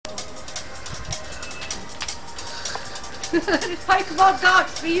Pokemon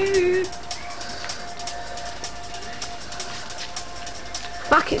dance for you!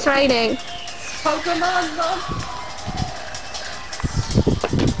 Fuck, it's raining. Pokemon dance!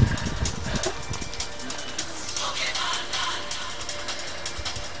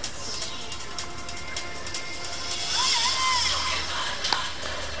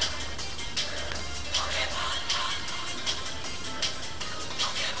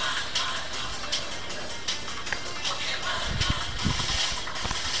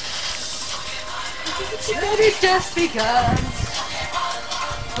 It's just begun.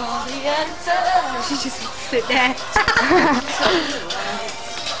 For the answer. She just sit there.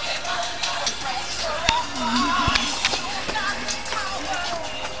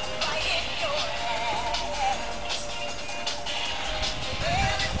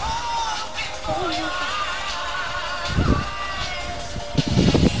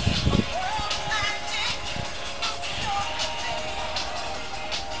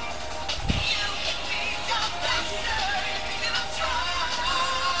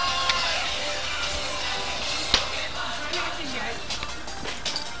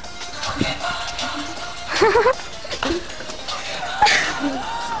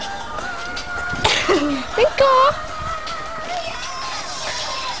 Thank God.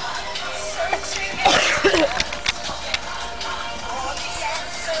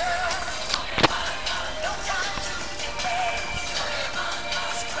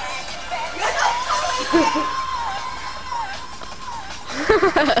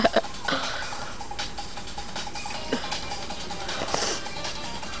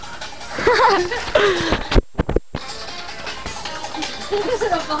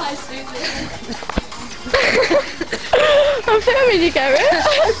 I'm filming you, Gary.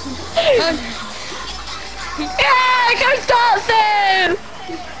 Yeah, go dancing!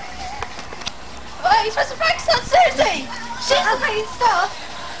 Wait, you're supposed to practice on Susie! She's the main stuff!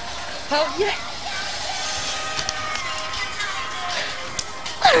 Oh, yeah.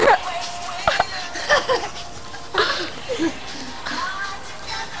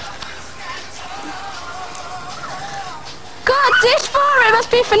 God, this forum must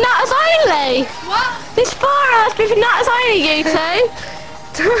be for nutters only! What? This forum must be for nutters only, you two!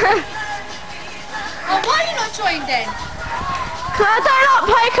 Oh, why are you not joined then? Cause I don't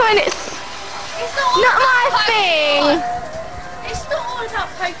like Pokemon, it's It's not, all not about my Pokemon. thing! It's not all about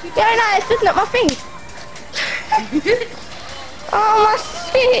Pokemon. Yeah, no, it's just not my thing. Oh, my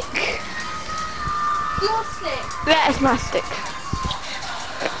stick! Your stick. That is my stick.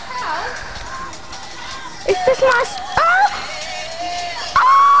 How? It's just my... Oh!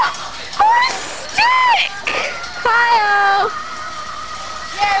 Oh! My stick! Kyle!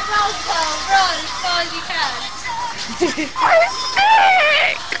 Yeah, run, Carl, run as far as you can. My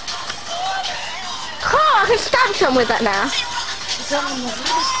stick! Oh, I can stab someone with that now.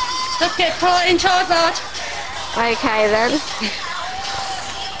 Let's get caught in charge. Okay then.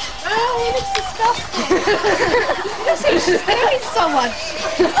 Oh, he looks disgusting. Looks like he's scaring someone.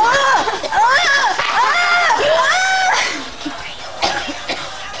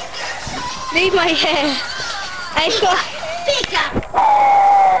 Leave my hair. I got... Bigger.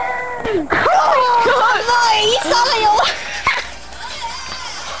 Oh my god!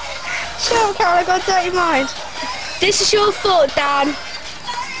 Chill, Carol, I got a dirty mind. This is your fault, Dan.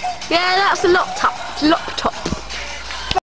 Yeah, that's a laptop. Laptop.